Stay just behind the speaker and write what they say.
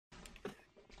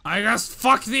I just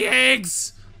fuck the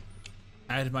eggs.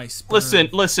 Add my sperm.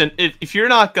 Listen. If you're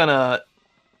not gonna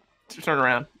turn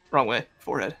around, wrong way,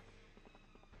 forehead.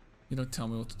 You don't tell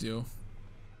me what to do.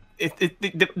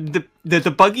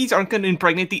 The buggies aren't gonna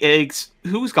impregnate the eggs.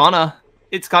 Who's gonna?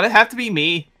 It's gotta have to be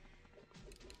me.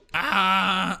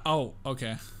 Ah. Oh.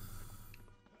 Okay.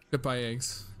 Goodbye,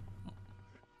 eggs.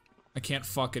 I can't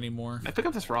fuck anymore. I pick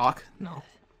up this rock. No.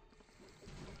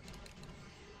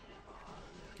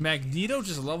 Magneto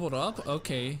just leveled up?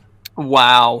 Okay.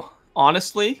 Wow.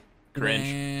 Honestly,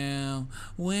 cringe.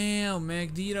 Wow,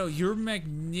 Magneto, you're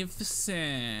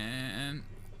magnificent.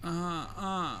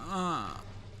 God,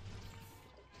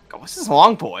 what's this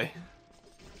long boy?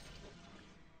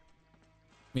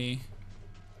 Me.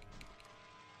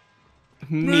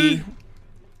 Me.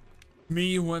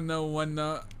 Me when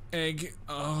the egg.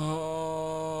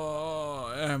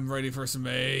 Oh, I'm ready for some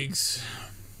eggs.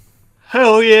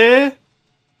 Hell yeah.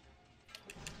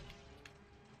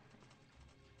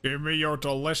 Give me your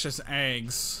delicious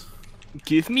eggs.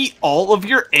 Give me all of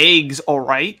your eggs,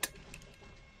 alright?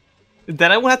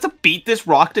 Then I will have to beat this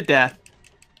rock to death.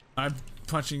 I'm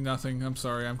punching nothing. I'm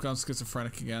sorry. I'm going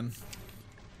schizophrenic again.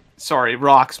 Sorry,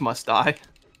 rocks must die.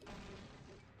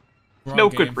 Wrong No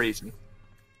game. good reason.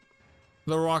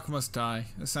 The rock must die.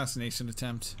 Assassination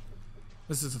attempt.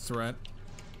 This is a threat.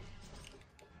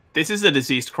 This is a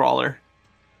diseased crawler.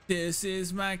 This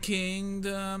is my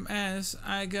kingdom as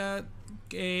I got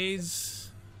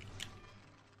AIDS.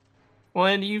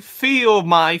 When you feel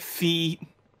my feet.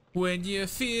 When you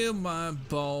feel my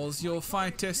balls, you'll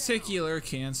find testicular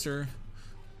cancer.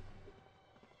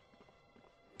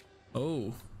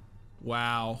 Oh.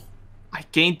 Wow. I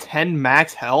gained 10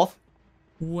 max health?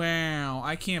 Wow.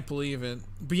 I can't believe it.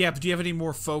 But yeah, but do you have any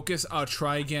more focus? I'll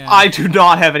try again. I do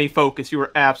not have any focus. You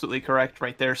were absolutely correct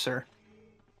right there, sir.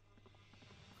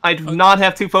 I do not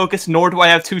have 2 focus, nor do I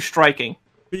have 2 striking.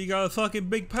 But you got a fucking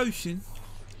big potion.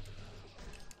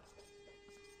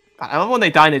 I love when they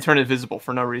die and they turn invisible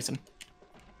for no reason.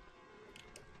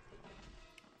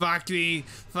 Fuck me.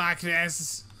 Fuck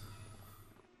this.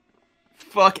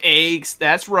 Fuck eggs,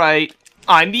 that's right.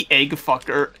 I'm the egg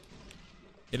fucker.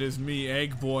 It is me,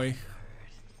 Egg Boy.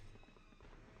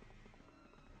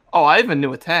 Oh, I have a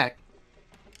new attack.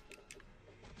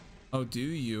 Oh, do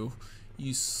you?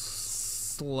 You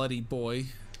slutty boy.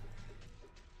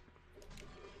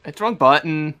 It's wrong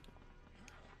button.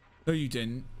 No, you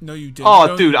didn't. No, you didn't. Oh,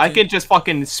 no, dude, I can just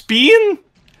fucking spin?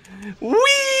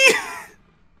 Wee!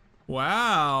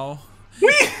 Wow.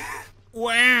 Wee!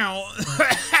 Wow.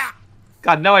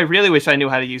 God, no, I really wish I knew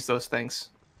how to use those things.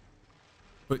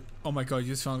 But, oh my god, you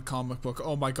just found a comic book.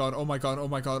 Oh my god, oh my god, oh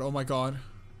my god, oh my god.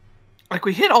 Like,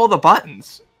 we hit all the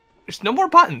buttons. There's no more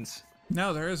buttons.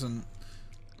 No, there isn't.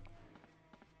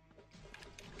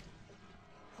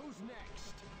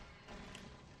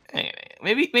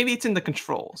 Maybe it's in the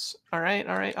controls.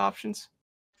 Alright, options.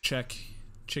 Check.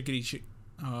 Chickadee chick.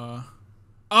 Oh,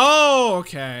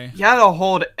 okay. You gotta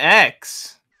hold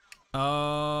X.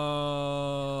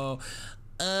 Oh.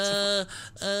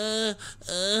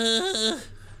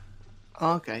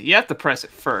 Okay, you have to press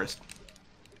it first.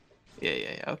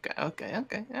 Yeah, okay.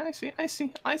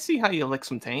 I see how you lick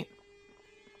some taint.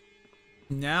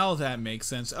 Now that makes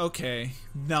sense. Okay.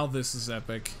 Now this is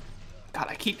epic. God,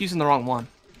 I keep using the wrong one.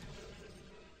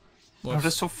 Whoops. I'm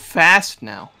just so fast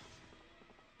now.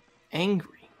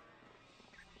 Angry.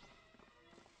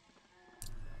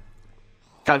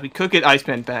 God, we could get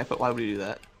Iceman back, but why would we do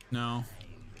that? No.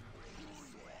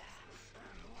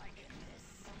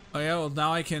 Oh yeah, well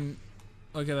now I can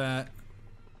look at that.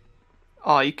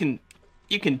 Oh, you can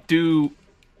do.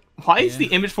 Why is the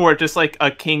image for it just like a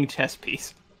king chess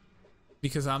piece?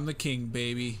 Because I'm the king,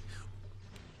 baby.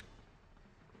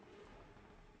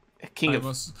 A king of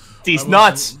must, these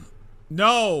nuts.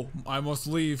 No, I must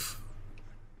leave.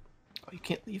 Oh, you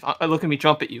can't leave. Look at me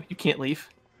jump at you. You can't leave.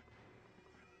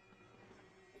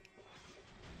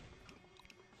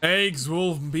 Eggs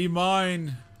will be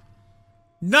mine.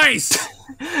 Nice.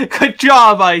 Good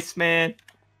job, Iceman.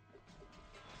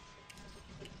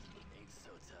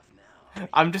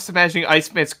 I'm just imagining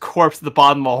Iceman's corpse at the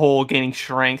bottom of a hole gaining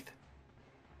strength.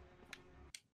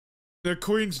 The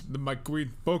queen's my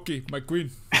queen. Pokey, my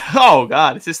queen. Oh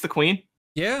god, is this the queen?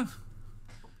 Yeah.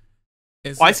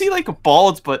 Why is he like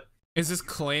bald but... Is this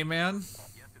Clayman?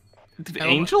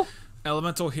 Angel?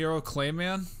 Elemental Hero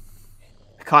Clayman?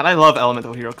 God, I love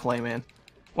Elemental Hero Clayman.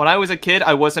 When I was a kid,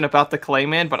 I wasn't about the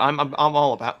Clayman, but I'm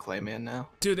all about Clayman now.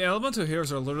 Dude, the Elemental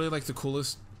Heroes are literally like the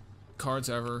coolest cards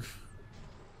ever.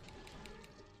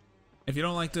 If you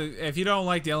don't like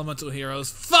the Elemental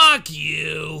Heroes, fuck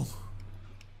you.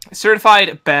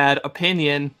 Certified bad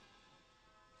opinion.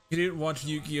 You didn't watch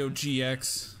Yu-Gi-Oh!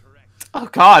 GX. Oh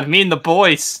god, me and the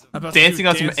boys About to dancing do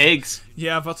on some dance- eggs.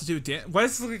 Yeah, about to do dance. Why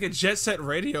does it look like a Jet Set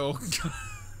Radio?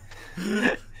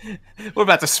 We're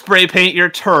about to spray paint your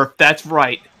turf. That's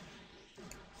right.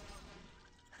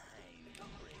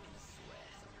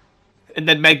 And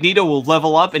then Magneto will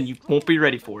level up, and you won't be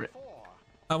ready for it.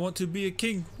 I want to be a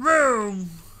king. Boom.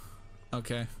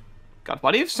 Okay. God,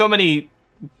 why do you have so many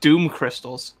Doom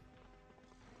crystals?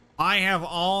 I have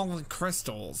all the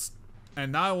crystals,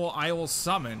 and I will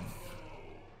summon.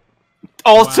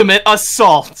 Ultimate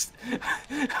assault.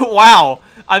 Wow,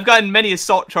 I've gotten many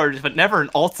assault charges, but never an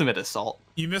ultimate assault.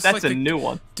 You missed. That's like a new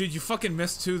one. Dude, you fucking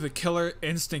missed too. The Killer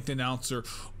Instinct announcer.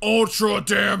 Ultra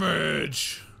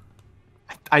damage.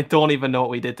 I don't even know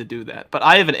what we did to do that, but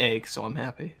I have an egg, so I'm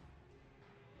happy.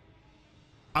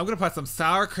 I'm gonna put some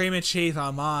sour cream and cheese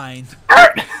on mine.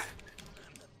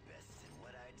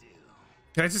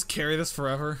 Can I just carry this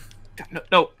forever?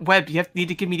 No, Webb, you need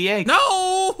to give me the egg.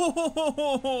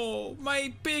 No!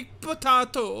 My big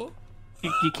potato.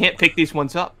 You can't pick these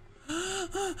ones up. What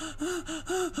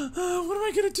am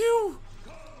I gonna do?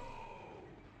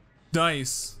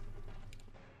 Nice.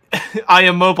 I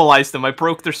immobilized them. I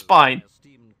broke their spine.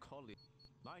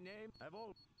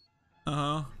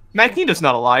 Uh-huh. Magneto's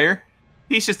not a liar.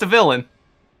 He's just a villain.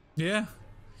 Yeah.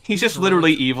 He's just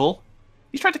literally evil.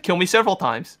 He's tried to kill me several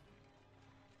times.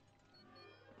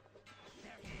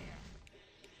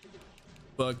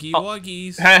 Buggy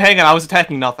wuggies. Hang on, I was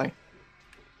attacking nothing.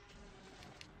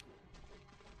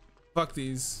 Fuck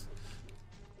these.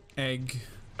 Egg.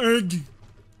 Egg.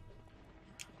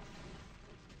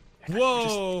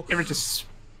 Whoa. Ever just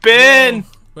spin.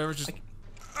 Whoever just.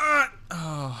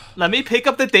 Oh. Let me pick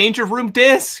up the danger room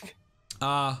disc.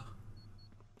 Alright.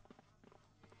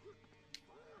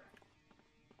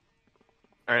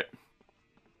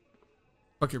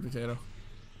 Fuck your potato.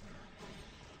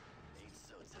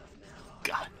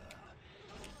 God.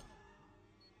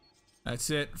 That's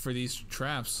it for these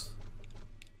traps.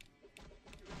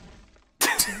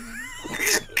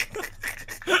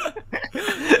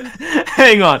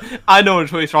 Hang on. I know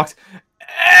which way it rocks.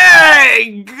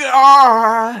 Egg!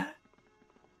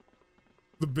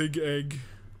 The big egg.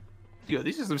 Yo,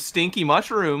 these are some stinky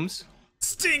mushrooms.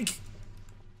 Stink!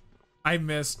 I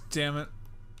missed, damn it.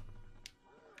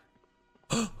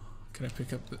 Can I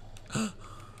pick up the...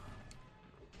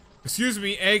 Excuse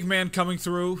me, Eggman coming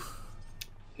through.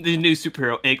 The new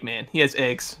superhero, Eggman. He has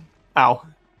eggs. Ow.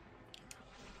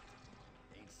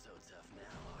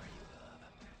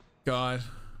 God.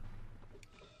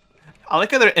 I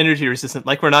like how they're energy resistant.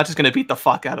 Like, we're not just gonna beat the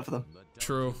fuck out of them.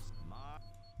 True.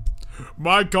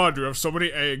 My god, you have so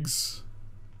many eggs.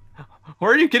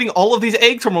 Where are you getting all of these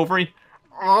eggs from, Wolverine?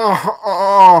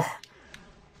 Oh.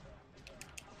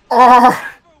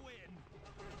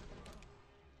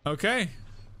 Okay.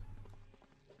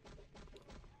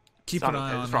 Keep an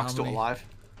eye on this rock's how still many... alive.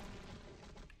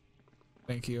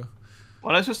 Thank you.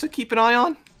 What am I supposed to keep an eye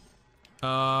on?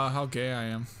 How gay I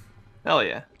am. Hell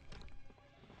yeah.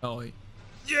 Oh,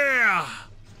 yeah!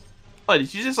 Oh,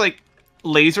 did you just, like,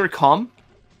 laser come?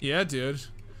 Yeah, dude.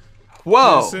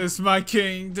 Whoa! This is my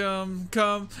kingdom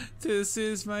come. This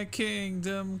is my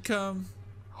kingdom come.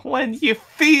 When you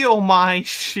feel my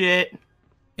shit.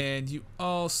 And you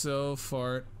also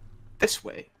fart. This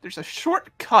way. There's a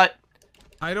shortcut.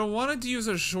 I don't want to use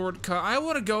a shortcut. I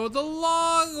want to go the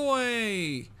long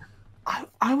way.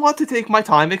 I want to take my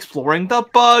time exploring the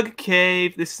bug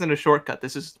cave. This isn't a shortcut.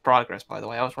 This is progress, by the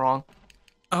way. I was wrong.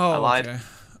 Oh, I lied. okay.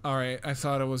 Alright, I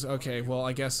thought it was... Okay, well,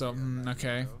 I guess so.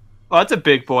 Okay. Oh, that's a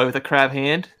big boy with a crab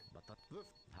hand.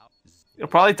 He'll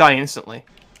probably die instantly.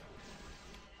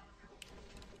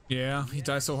 Yeah, he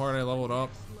died so hard I leveled up.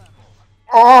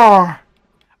 Oh!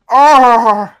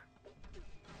 Oh!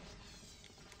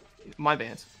 My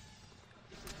bands.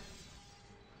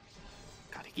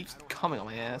 God, he keeps coming on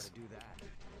my ass.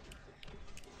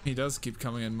 He does keep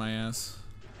coming in my ass.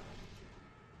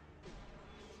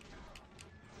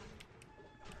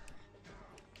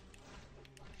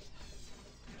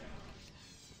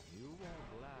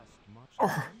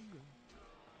 Oh.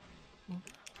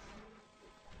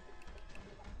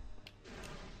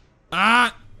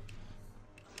 Ah!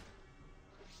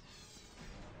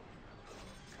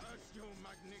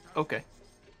 Okay.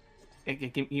 Hey,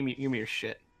 give me your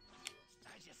shit.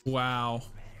 Wow.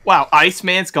 Wow,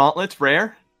 Iceman's gauntlets,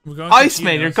 rare? We're going to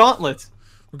Iceman, your gauntlets!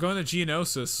 We're going to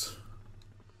Geonosis.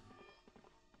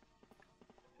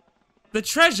 The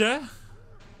treasure?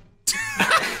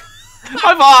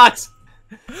 My box!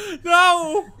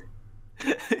 No!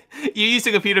 You used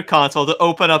a computer console to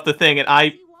open up the thing, and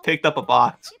I picked up a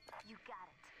box.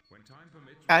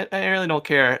 I really don't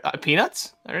care.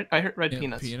 Peanuts? I heard red Yeah,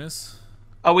 peanuts. penis.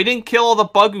 Oh, we didn't kill all the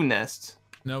bugoo nests.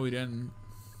 No, we didn't.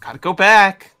 Gotta go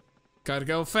back. Gotta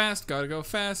go fast. Gotta go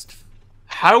fast.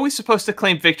 How are we supposed to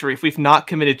claim victory if we've not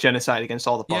committed genocide against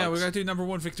all the bugs? Yeah, we gotta do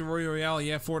 #1 victory royale.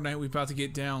 Yeah, Fortnite. We about to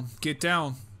get down. Get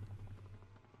down.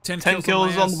 10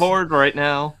 kills on the board right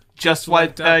now. Just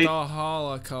wiped out out. the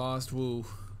Holocaust. Woo.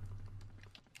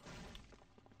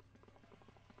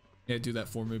 Yeah, do that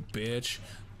for me, bitch.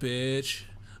 Bitch.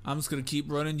 I'm just gonna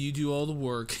keep running. You do all the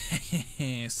work.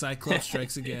 Cyclops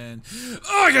strikes again.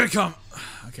 Oh, I gotta come.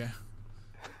 Okay.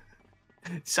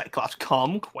 Cyclops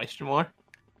come? Question mark.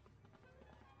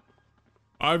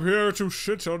 I'm here to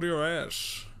shit on your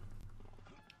ass.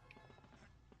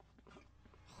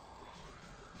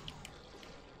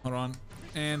 Hold on.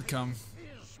 And come.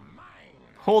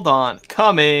 Hold on.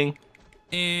 Coming.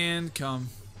 And come.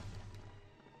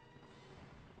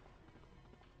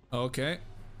 Okay.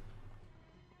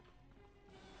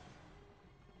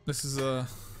 This is a...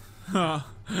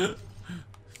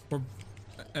 We're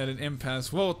at an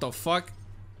impasse. Whoa, what the fuck?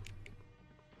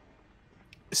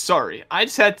 Sorry, I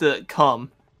just had to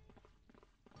come.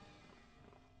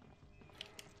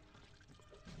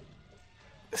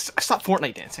 Stop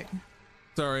Fortnite dancing.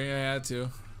 Sorry, I had to.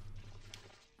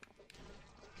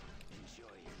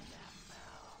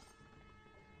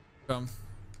 Come.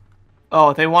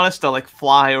 Oh, they want us to, like,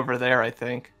 fly over there, I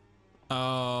think.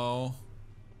 Oh.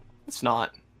 It's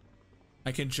not.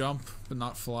 I can jump, but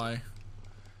not fly.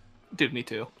 Dude, me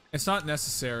too. It's not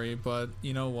necessary, but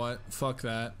you know what? Fuck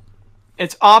that.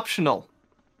 It's optional.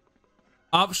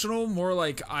 Optional, more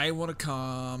like I want to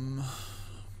come.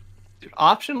 Dude,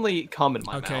 optionally come in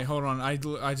my mouth. Okay, hold on. I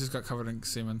just got covered in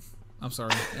semen. I'm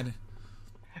sorry.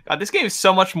 God, this game is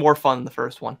so much more fun than the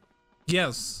first one.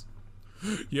 Yes.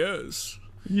 Yes.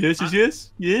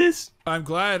 Yes. I'm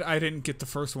glad I didn't get the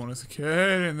first one as a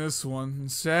kid and this one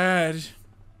instead.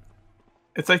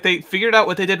 It's like they figured out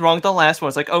what they did wrong with the last one.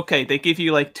 It's like, okay, they give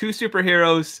you like 2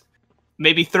 superheroes,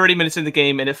 maybe 30 minutes in the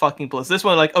game, and it fucking blows. This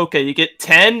one, like, okay, you get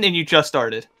 10 and you just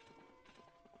started.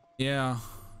 Yeah.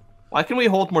 Why can we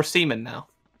hold more semen now?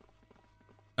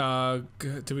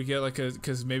 Do we get like a,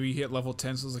 because maybe you hit level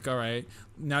 10, so it's like, alright,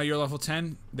 now you're level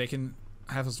 10, they can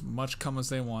have as much cum as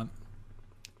they want.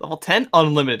 Level 10?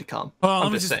 Unlimited cum. Oh,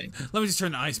 I'm just saying. Let me just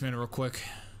turn to Iceman real quick.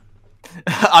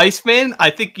 Iceman? I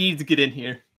think you need to get in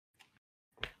here.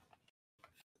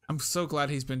 I'm so glad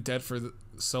he's been dead for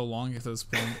so long at this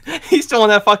point. He's still in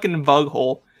that fucking bug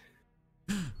hole.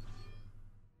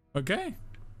 Okay.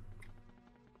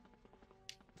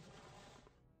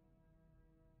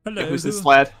 Hello. Who's this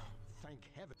lad?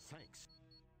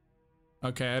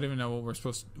 Okay, I don't even know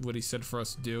what he said for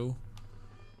us to do.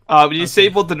 We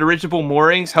disabled the dirigible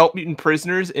moorings, help mutant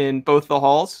prisoners in both the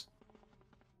halls.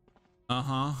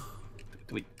 Uh-huh.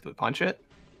 Do we punch it?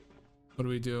 What do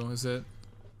we do? Is it...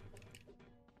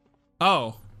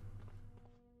 Oh.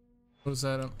 What is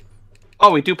that?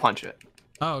 Oh, we do punch it.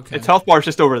 Oh, okay. Its health bar's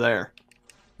just over there.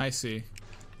 I see.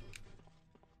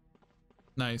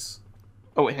 Nice.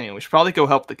 Oh, wait, hang on. We should probably go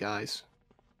help the guys.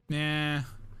 Nah.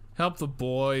 Help the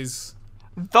boys.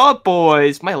 The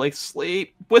boys! My legs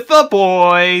sleep. With the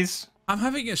boys! I'm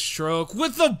having a stroke.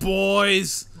 With the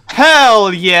boys!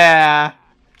 Hell yeah!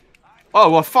 Oh,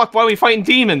 well, fuck. Why are we fighting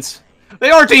demons?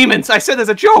 They are demons! I said as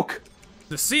a joke!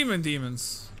 The semen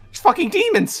demons. It's fucking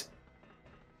demons!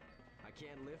 I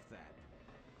can't lift that.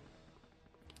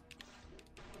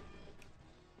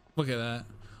 Look at that.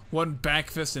 One back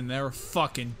fist and they're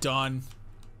fucking done.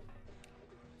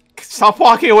 Stop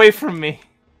walking away from me.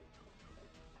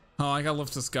 Oh, I gotta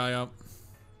lift this guy up.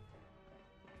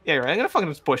 Yeah, you're right. I'm gonna fucking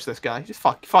just push this guy. Just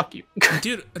fuck you.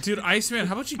 Dude, Iceman,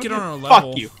 how about you get on our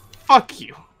level? Fuck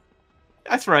you.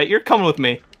 That's right. You're coming with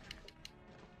me.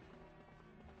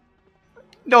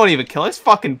 Don't even kill him. Just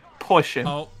fucking push him.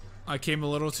 Oh, I came a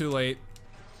little too late.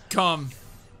 Come.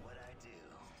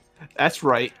 That's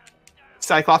right.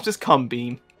 Cyclops' cum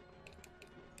beam.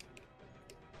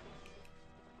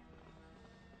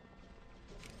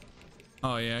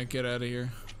 Oh yeah, get out of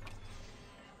here.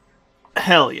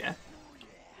 Hell yeah.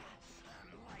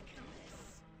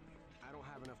 I don't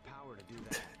have enough power to do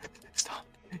that. Stop.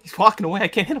 He's walking away. I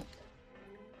can't hit him.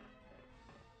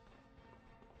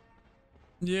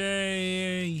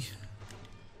 Yay.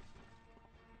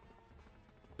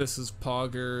 This is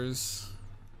poggers.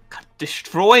 God,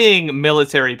 destroying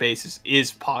military bases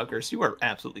is poggers. You are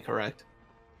absolutely correct.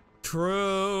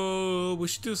 True. We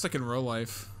should do this like in real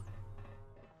life.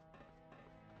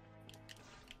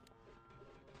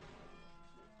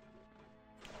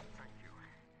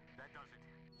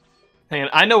 Hang on,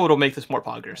 I know what'll make this more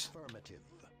poggers.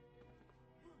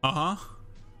 Uh-huh.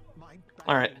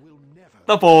 Alright.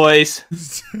 The boys.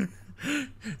 Did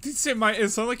you say my? It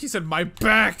sounded like you said my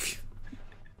back.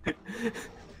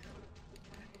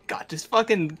 God, just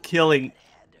fucking killing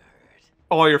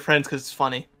all your friends because it's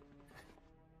funny.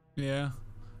 Yeah.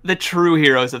 The true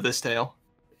heroes of this tale.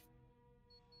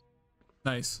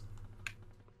 Nice.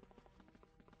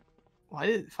 Why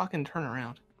did it fucking turn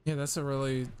around? Yeah, that's a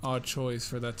really odd choice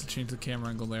for that to change the camera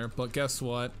angle there. But guess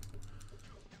what?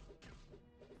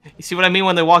 You see what I mean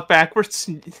when they walk backwards?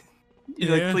 You're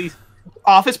Yeah. like, please.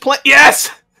 Office plan.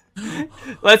 Yes!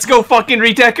 Let's go fucking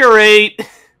redecorate.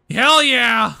 Hell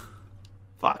yeah!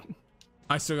 Fuck.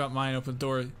 I still got mine open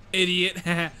door. Idiot.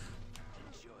 That's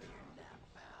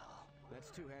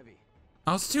too heavy.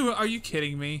 I was too. Are you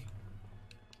kidding me?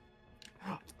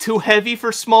 Too heavy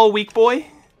for small weak boy?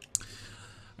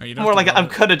 Are you More like I'm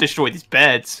gonna destroy these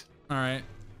beds. Alright.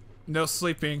 No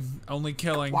sleeping. Only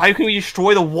killing. Why can we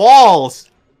destroy the walls?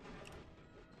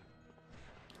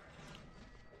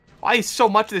 Why is so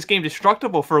much of this game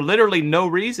destructible for literally no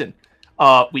reason?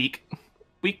 Weak.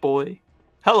 Weak boy.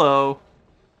 Hello.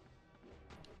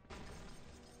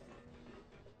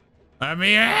 Let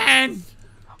me in!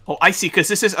 Oh, I see, because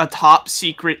this is a top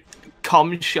secret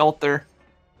cum shelter.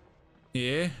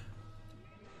 Yeah?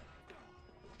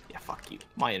 Yeah, fuck you.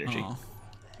 My energy. Oh.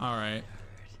 Alright.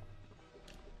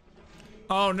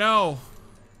 Oh no!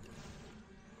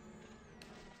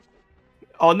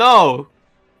 Oh no!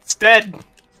 It's dead.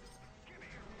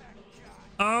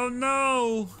 Oh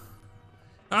no!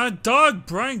 Our dog,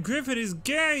 Brian Griffin, is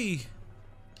gay!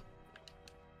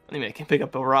 Anyway, I can pick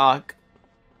up a rock.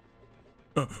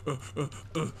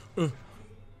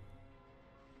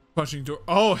 Punching door.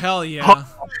 Oh, hell yeah.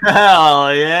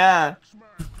 Hell yeah!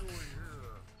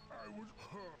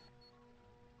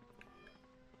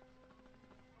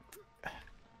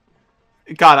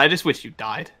 God, I just wish you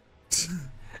died.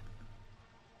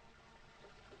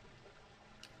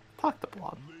 Fuck the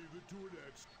blob.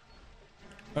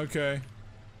 Okay.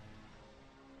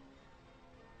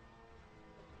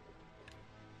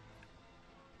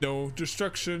 No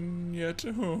destruction yet.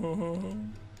 What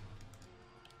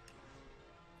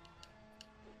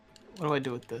do I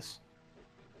do with this?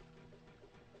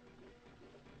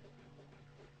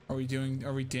 Are we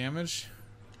damaged?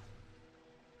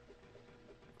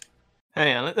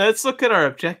 Hang on, let's look at our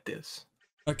objectives.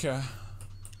 Okay.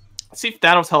 See if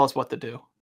that'll tell us what to do.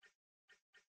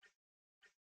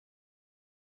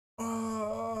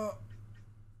 Well,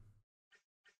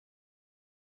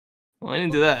 I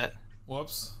didn't do that.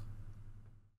 Whoops.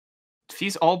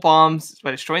 Defuse all bombs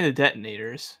by destroying the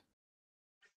detonators.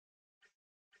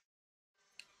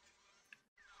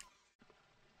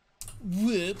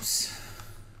 Whoops.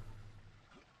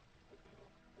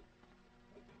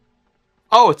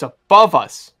 Oh, it's above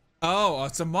us. Oh,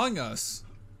 it's Among Us.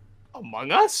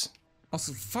 Among Us?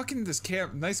 Also, fucking this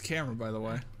nice camera, by the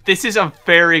way. This is a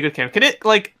very good camera. Can it,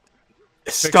 like,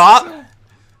 stop?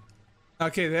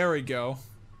 Okay, there we go.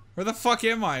 Where the fuck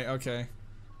am I? Okay.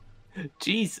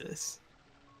 Jesus.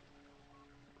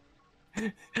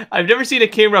 I've never seen a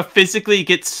camera physically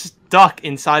get stuck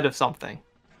inside of something.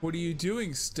 What are you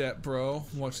doing, step bro?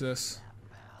 Watch this.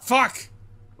 Fuck!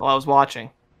 While I was watching.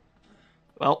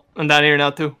 Well, I'm down here now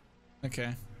too.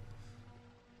 Okay.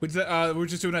 We're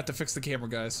just doing that to fix the camera,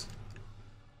 guys.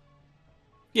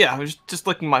 Yeah, I was just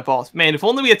licking my balls. Man, if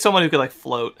only we had someone who could, like,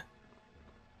 float.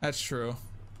 That's true.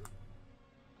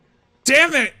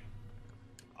 Damn it!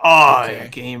 Oh, Okay. yeah,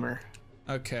 gamer.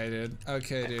 Okay, dude.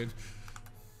 Okay, dude.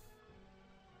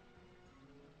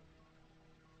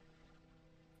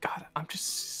 God, I'm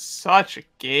just such a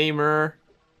gamer.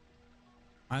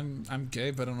 I'm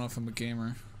gay, but I don't know if I'm a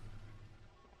gamer.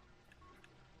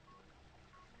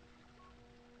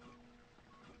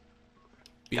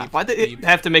 God, Beep, why'd they beep.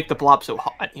 have to make the blob so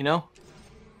hot, you know?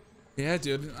 Yeah,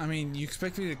 dude. I mean, you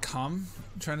expect me to come?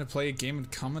 Trying to play a game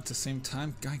and come at the same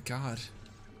time? My God.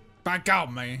 Back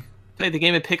out, man. Play the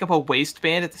game and pick up a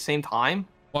waistband at the same time?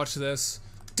 Watch this.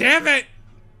 Damn it!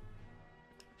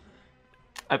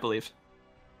 I believe.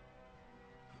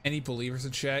 Any believers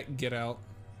in chat, get out.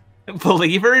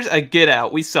 Believers? Get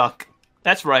out. We suck.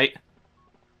 That's right.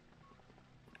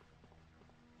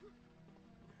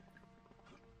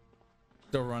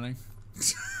 Still running.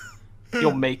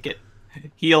 He'll make it.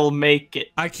 He'll make it.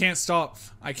 I can't stop.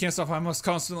 I can't stop. I must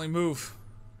constantly move.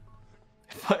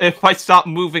 If I stop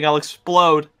moving, I'll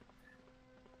explode.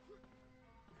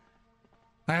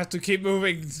 I have to keep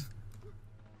moving.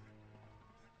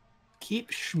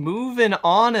 Keep moving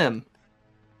on him.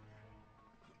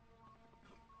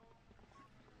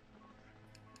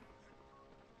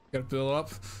 Gotta build up.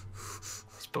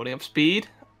 He's building up speed.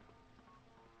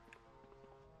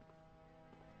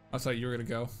 I thought you were gonna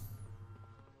go.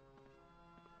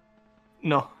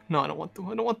 No, I don't want to.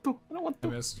 I don't want I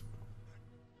to. missed.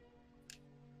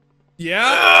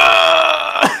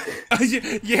 Yeah.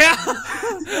 Yeah.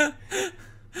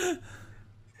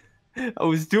 I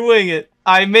was doing it.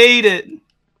 I made it.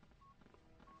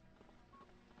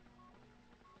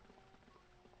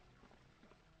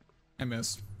 I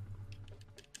missed.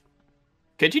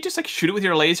 Can't you just like shoot it with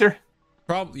your laser?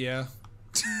 Probably, yeah.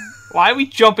 Why are we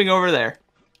jumping over there?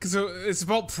 Because it's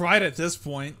about pride at this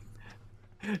point.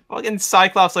 Fucking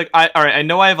Cyclops, like, alright, I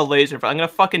know I have a laser, but I'm gonna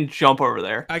fucking jump over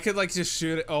there. I could like just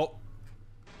shoot it. Oh.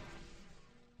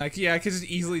 Like, yeah, I could just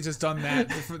easily just done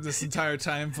that for this entire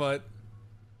time, but...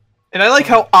 And I like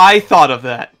how I thought of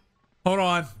that. Hold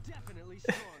on.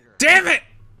 Damn it!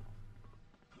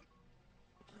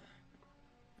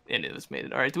 And it was made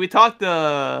it. Alright, do we talk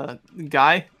the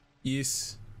guy?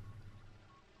 Yes.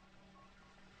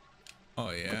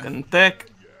 Oh, yeah. Fucking thick.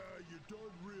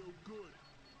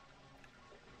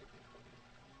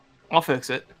 I'll fix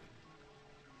it.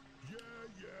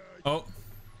 Oh.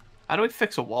 How do we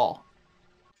fix a wall?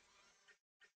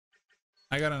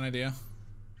 I got an idea.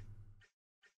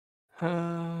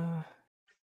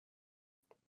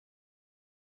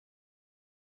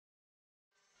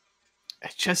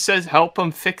 It just says help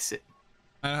him fix it.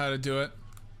 I know how to do it.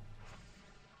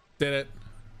 Did it.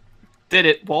 Did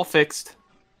it. Wall fixed.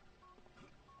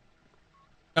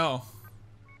 Oh.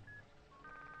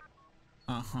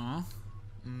 Uh-huh.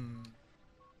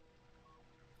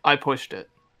 I pushed it.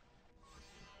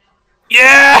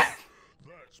 Yeah!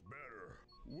 That's better.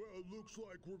 Well, it looks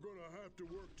like we're gonna have to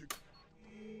work to...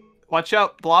 Watch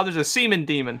out, Blob, there's a semen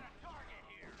demon.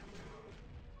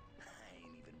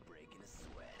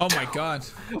 Oh my god.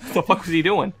 What the fuck was he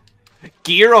doing?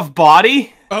 Gear of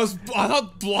body? I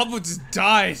thought Blob would just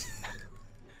die.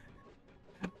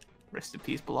 Rest in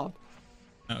peace, Blob.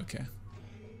 Okay.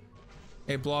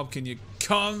 Hey Blob, can you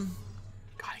come?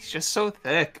 God, he's just so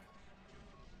thick.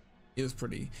 He is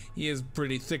pretty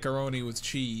thickeroni with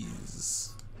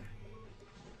cheese.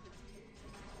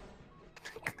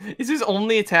 Is his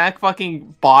only attack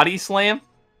fucking body slam?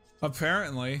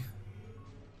 Apparently.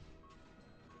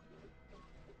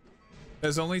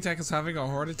 His only attack is having a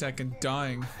heart attack and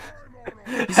dying.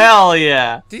 Hell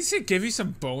yeah. Did he say give you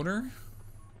some boner?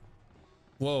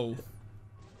 Whoa.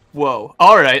 Whoa.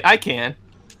 Alright, I can.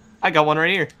 I got one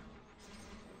right here.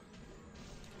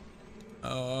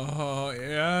 Oh,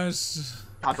 yes.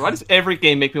 God, why does every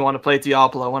game make me want to play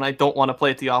Diablo when I don't want to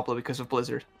play Diablo because of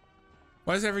Blizzard?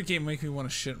 Why does every game make me want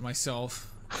to shit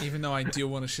myself? Even though I do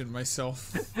want to shit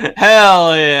myself.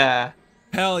 Hell yeah.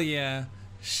 Hell yeah.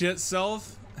 Shit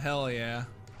self? Hell yeah.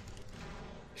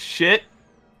 Shit?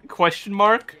 Question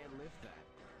mark?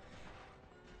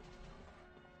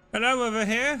 Hello over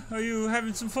here. Are you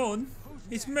having some fun?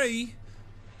 It's me.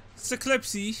 It's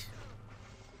Eclipsy.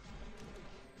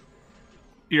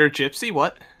 You're a gypsy?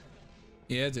 What?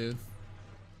 Yeah, dude.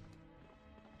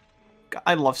 God,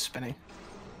 I love spinning.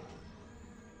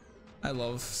 I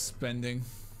love spending.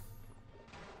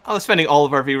 I love spending all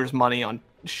of our viewers' money on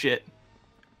shit. Oh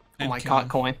And my cum. god,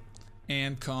 coin.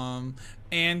 And cum.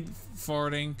 And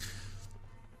farting.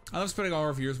 I love spending all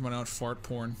our viewers' money on fart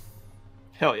porn.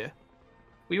 Hell yeah.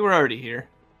 We were already here.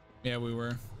 Yeah, we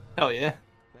were. Hell yeah.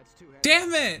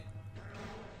 Damn it!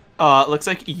 Looks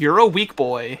like you're a weak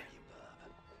boy.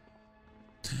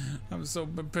 I'm so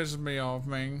pissing me off,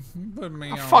 man. Put me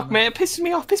Oh, on. fuck, man. Pisses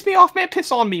me off. Piss me off, man.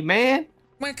 Piss on me, man.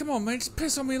 Man, come on, man. Just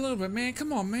piss on me a little bit, man.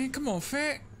 Come on, man. Come on,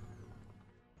 fat.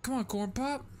 Come on, corn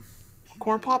pop.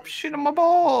 Corn pop shit on my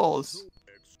balls.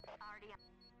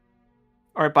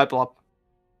 Alright, bye, Blob.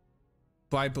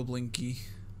 Bye, Blinky.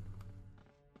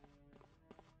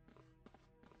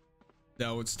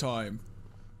 Now it's time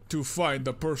to find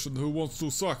the person who wants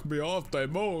to suck me off the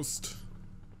most.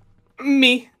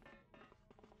 Me.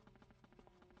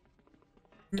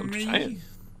 Me.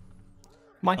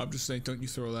 Mine. I'm just saying, don't you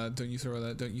throw that. Don't you throw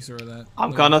that. Don't you throw that. I'm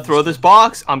No, gonna you throw just- this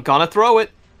box. I'm gonna throw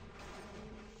it.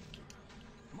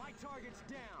 My target's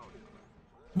down.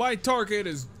 My target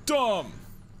is dumb.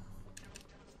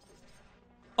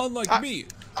 Unlike me,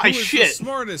 I who is the shit.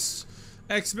 smartest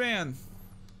X-Man.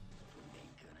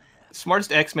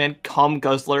 Smartest X-Man, cum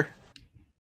guzzler.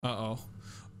 Uh-oh.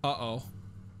 Uh-oh.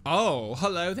 Oh,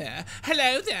 hello there.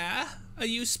 Hello there. Are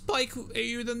you Spike? Are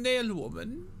you the nail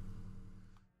woman?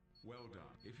 Well done.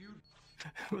 If you...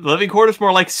 Living quarters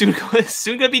more like soon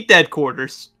gonna be dead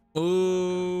quarters.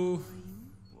 Ooh.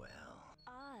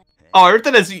 Oh,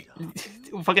 everything is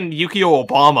fucking Yukio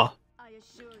Obama.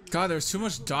 God, there's too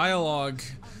much dialogue.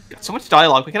 Got so much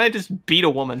dialogue. Why can't I just beat a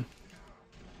woman?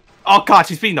 Oh god,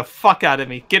 she's beating the fuck out of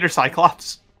me. Get her,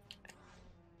 Cyclops.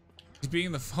 She's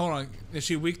being the. Hold on. Is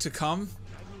she weak to cum?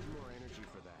 I need more energy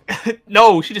for that.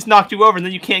 No, she just knocked you over and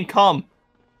then you can't come.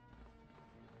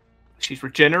 She's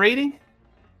regenerating?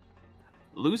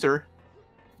 Loser.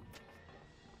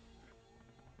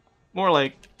 More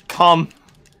like, come.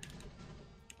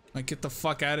 Like, get the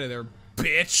fuck out of there,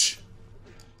 bitch.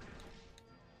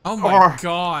 Oh my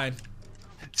god.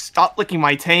 Stop licking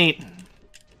my taint.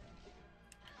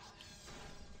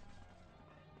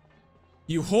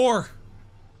 You whore.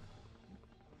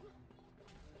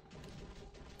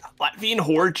 Latvian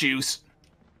whore juice.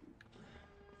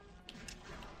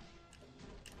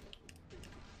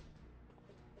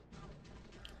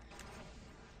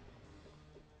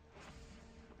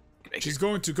 She's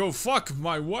going to go fuck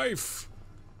my wife.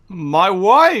 My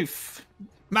wife!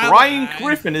 Brian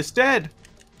Griffin is dead.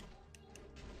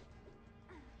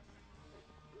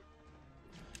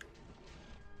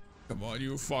 Come on,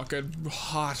 you fucking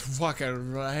hot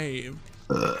fucking rave.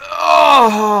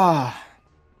 I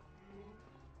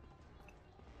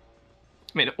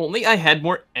mean, if only I had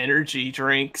more energy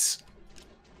drinks.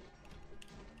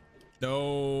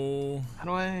 No. How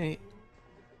do I...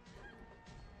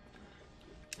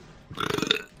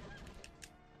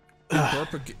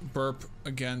 Burp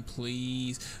again,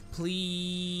 please.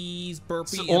 Please,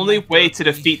 burpee. The only way to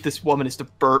defeat this woman is to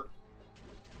burp.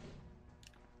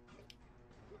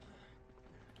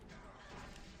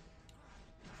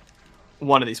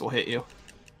 One of these will hit you.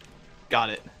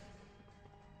 Got it.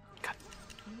 God.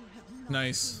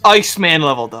 Nice. Iceman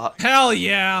leveled up. Hell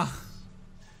yeah.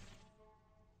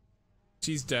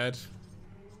 She's dead.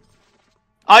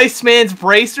 Iceman's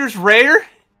bracers rare?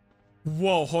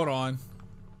 Whoa, hold on.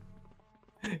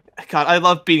 God, I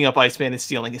love beating up Iceman and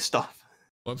stealing his stuff.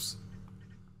 Whoops.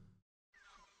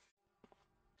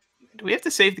 Do we have to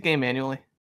save the game manually?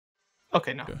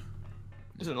 Okay, no. Okay.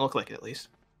 Doesn't look like it, at least.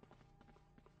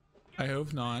 I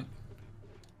hope not.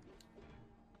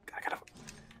 God, I gotta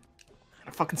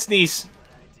fucking sneeze.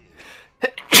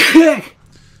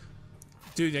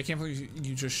 Dude, I can't believe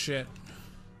you just shit.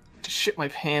 Just shit my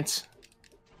pants.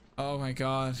 Oh my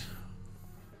god.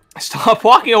 Stop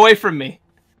walking away from me.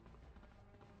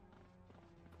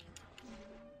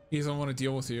 He doesn't want to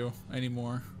deal with you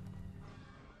anymore.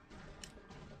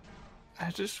 I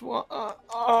just want.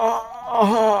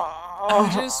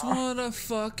 I just wanna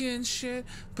fucking shit,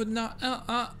 but not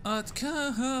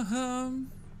come.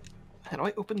 How do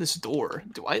I open this door?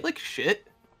 Do I like shit?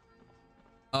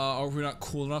 Are we not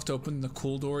cool enough to open the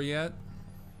cool door yet?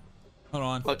 Hold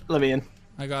on. Let me in.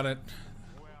 I got it.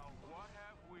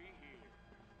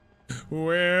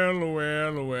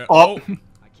 Well. Oh. I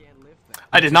can't lift that.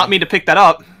 I did not mean to pick that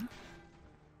up.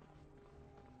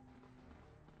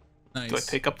 Nice. Do I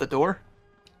pick up the door?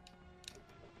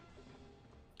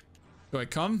 Do I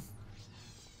come?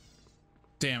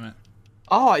 Damn it.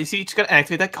 Oh, you see, you just gotta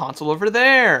activate that console over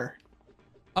there.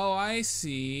 Oh, I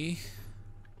see.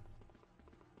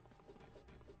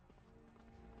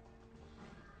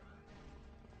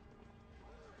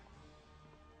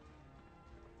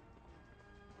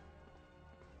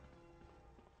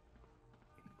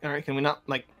 Alright, can we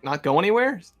not go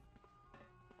anywhere?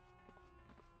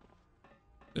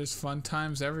 There's fun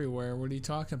times everywhere. What are you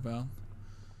talking about?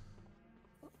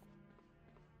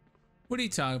 What are you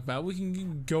talking about? We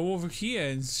can go over here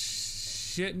and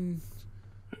shit and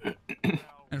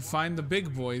find the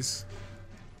big boys.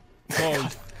 Oh,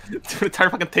 The entire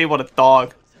fucking table on a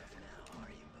dog.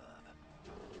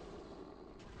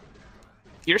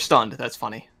 You're stunned. That's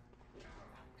funny.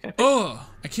 oh!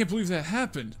 I can't believe that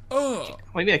happened. Oh!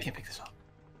 Maybe I can't pick this up.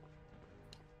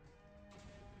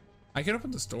 I can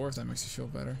open this door if that makes you feel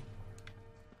better.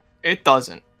 It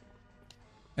doesn't.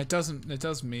 It doesn't. It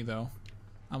does me though.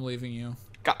 I'm leaving you.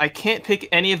 God, I can't pick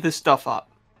any of this stuff up.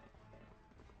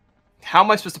 How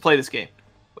am I supposed to play this game?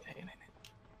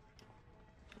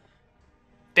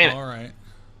 Damn it. All right.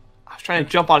 I was trying to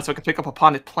jump on it so I could pick up a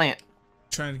potted plant.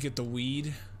 Trying to get the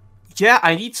weed. Yeah,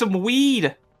 I need some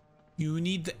weed. You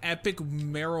need the epic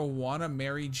marijuana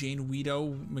Mary Jane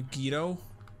Weedo Megiddo.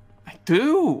 I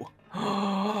do.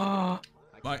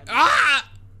 Like, ah!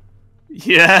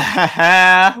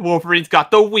 Yeah, Wolverine's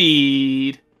got the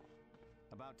weed.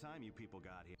 About time you people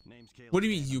got here. Name's Caleb. What do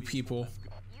you mean, you people?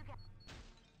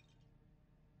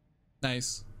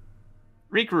 Nice.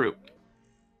 Regroup.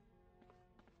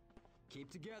 Keep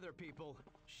together, people.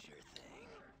 Sure thing.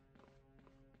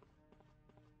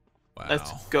 Wow.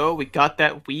 Let's go. We got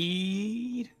that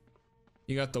weed.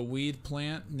 You got the weed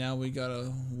plant. Now we got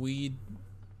a weed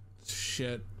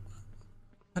shit.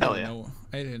 I Hell didn't yeah. know.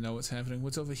 I didn't know what's happening.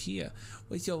 What's over here?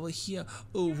 What's over here?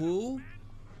 Oh, whoa.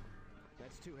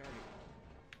 That's too heavy.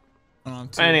 Hold on,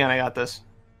 Hang on, I got this.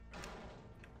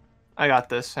 I got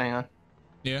this. Hang on.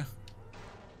 Yeah.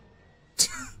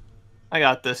 I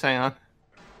got this. Hang on.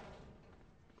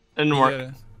 Didn't You work. did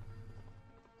it.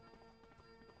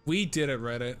 We did it,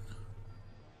 Reddit.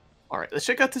 All right, let's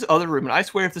check out this other room. And I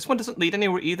swear, if this one doesn't lead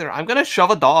anywhere either, I'm gonna shove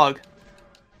a dog.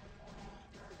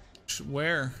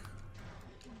 Where?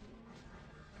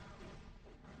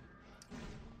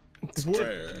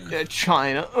 Where?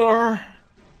 China.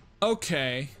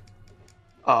 Okay.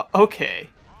 Okay.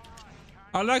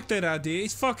 I like that idea.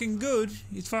 It's fucking good.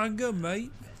 It's fucking good,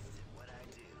 mate.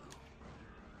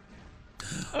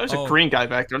 Oh, there's a green guy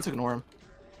back there. Let's ignore him.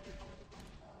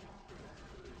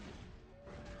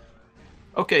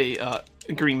 Okay,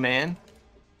 green man.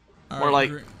 All Or right,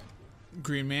 like...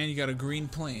 green man, you got a green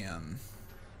plan.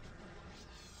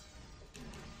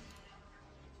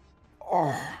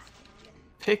 Oh.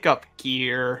 Pick up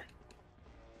gear.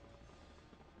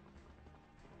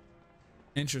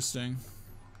 Interesting.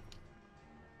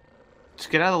 Just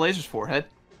get out of the laser's forehead.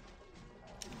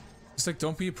 It's like,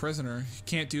 don't be a prisoner. You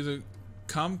can't do the...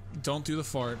 don't do the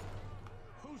fart.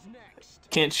 Who's next?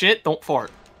 Can't shit, don't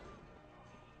fart.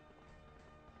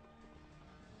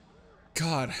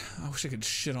 God, I wish I could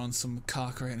shit on some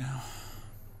cock right now.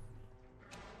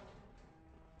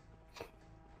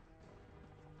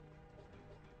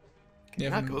 Can you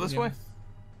not go this way?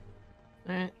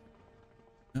 Alright.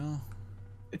 No.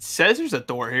 It says there's a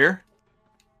door here.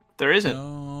 There isn't.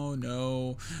 No, no,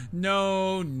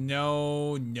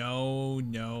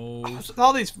 What's with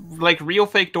all these, like, real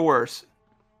fake doors?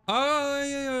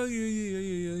 Yeah.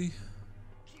 Keep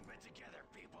it together,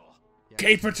 people.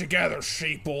 Keep it together,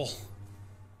 sheeple.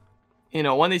 You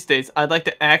know, one of these days, I'd like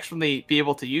to actually be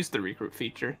able to use the recruit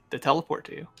feature to teleport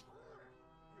to you.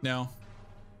 No.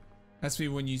 That's me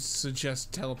when you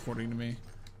suggest teleporting to me.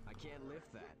 I can't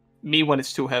lift that. Me when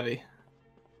it's too heavy.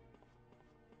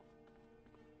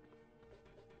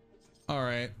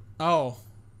 Alright. Oh.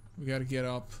 We gotta get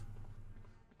up.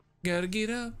 Gotta get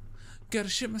up. Gotta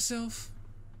shit myself.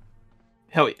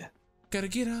 Hell yeah. Gotta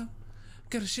get up.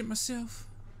 Gotta shit myself.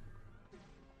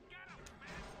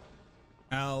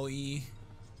 Owie.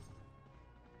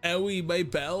 Owie, my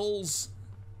bells.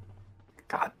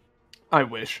 God. I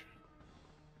wish.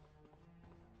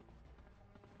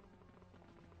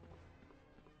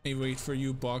 Hey, wait for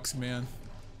you, box man.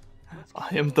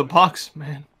 I am the box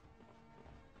man.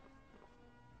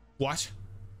 What?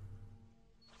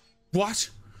 What?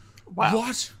 Wow.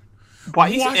 What? Why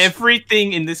is What?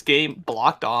 everything in this game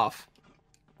blocked off?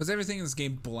 Was everything in this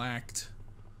game blacked?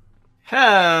 Hell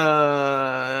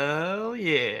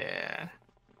yeah.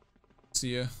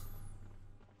 See ya.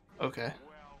 Okay.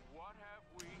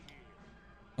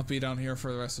 I'll be down here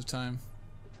for the rest of time.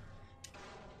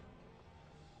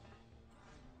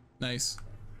 Nice.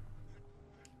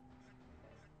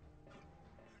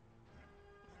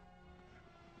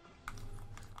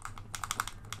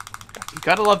 You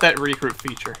gotta love that recruit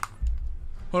feature.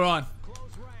 Hold on.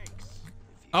 Close ranks.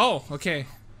 Oh, okay.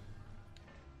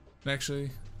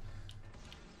 Actually.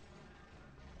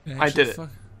 I did it.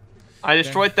 I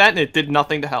destroyed that and it did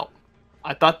nothing to help.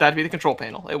 I thought that'd be the control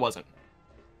panel. It wasn't.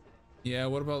 Yeah,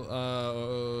 what about,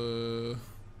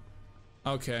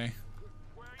 okay.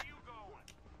 Where are you going?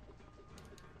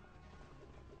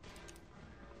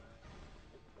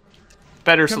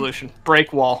 Better solution.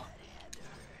 Break wall.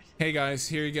 Hey guys,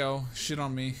 here you go. Shit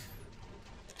on me.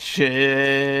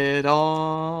 Shit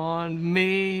on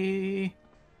me.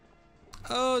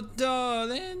 Oh,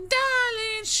 darling,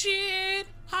 shit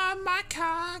on my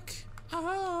cock.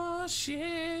 Oh,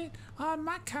 shit on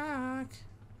my cock.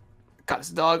 Got his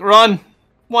dog. Run!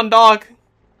 One dog.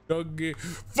 Doggy.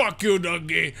 Fuck you,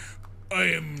 doggy. I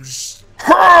am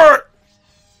Hurt!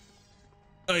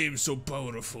 I am so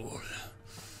powerful.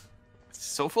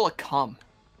 So full of cum.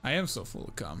 I am so full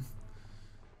of cum.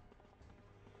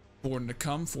 Born to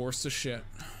cum, forced to shit.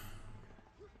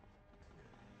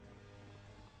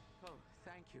 Oh,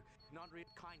 thank you. Not real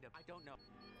kind of. I don't know.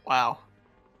 Wow.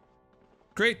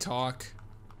 Great talk.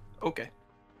 Okay.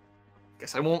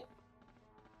 Guess I won't.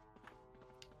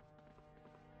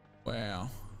 Wow.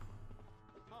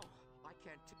 Oh, I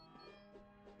can't.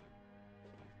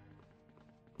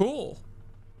 Cool.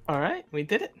 Alright, we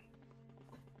did it.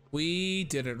 We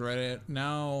did it, Reddit.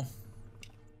 Now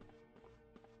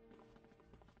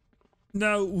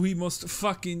we must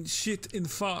fucking shit in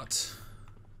fart.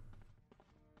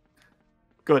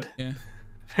 Good. Yeah.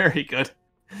 Very good.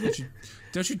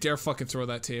 Don't you dare fucking throw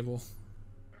that table.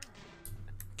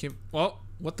 Okay. Well,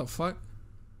 what the fuck?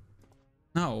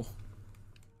 No.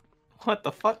 What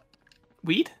the fuck?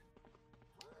 Weed?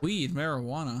 Weed,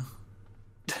 marijuana.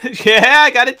 Yeah, I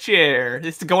got a chair.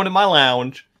 This is going in my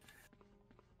lounge.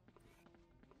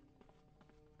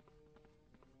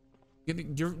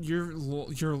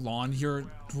 Your lawn, your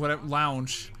whatever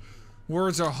lounge.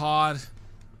 Words are hard.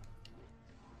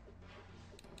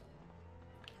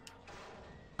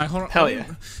 Hold on. Hell yeah.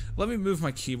 Let me move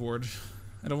my keyboard.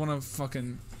 I don't want to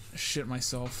fucking shit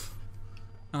myself.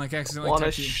 I like accidentally Wanna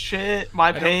type shit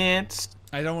my pants?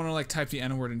 I don't want to like type the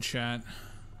N-word in chat.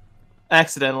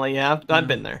 Accidentally, yeah. I've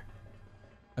been there.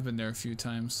 I've been there a few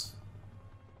times.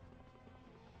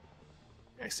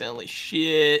 Accidentally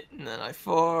shit, and then I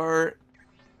fart,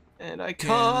 and I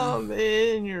come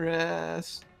in your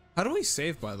ass. How do we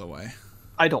save, by the way?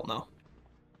 I don't know.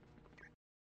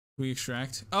 We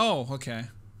extract? Oh, okay.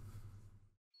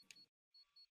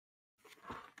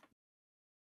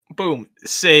 Boom.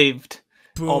 Saved.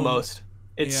 Boom. Almost.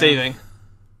 It's Yeah. saving.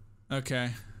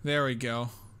 Okay, there we go.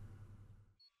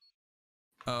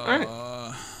 Alright.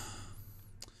 I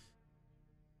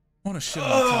want to shit on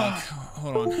the clock.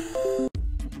 Hold on.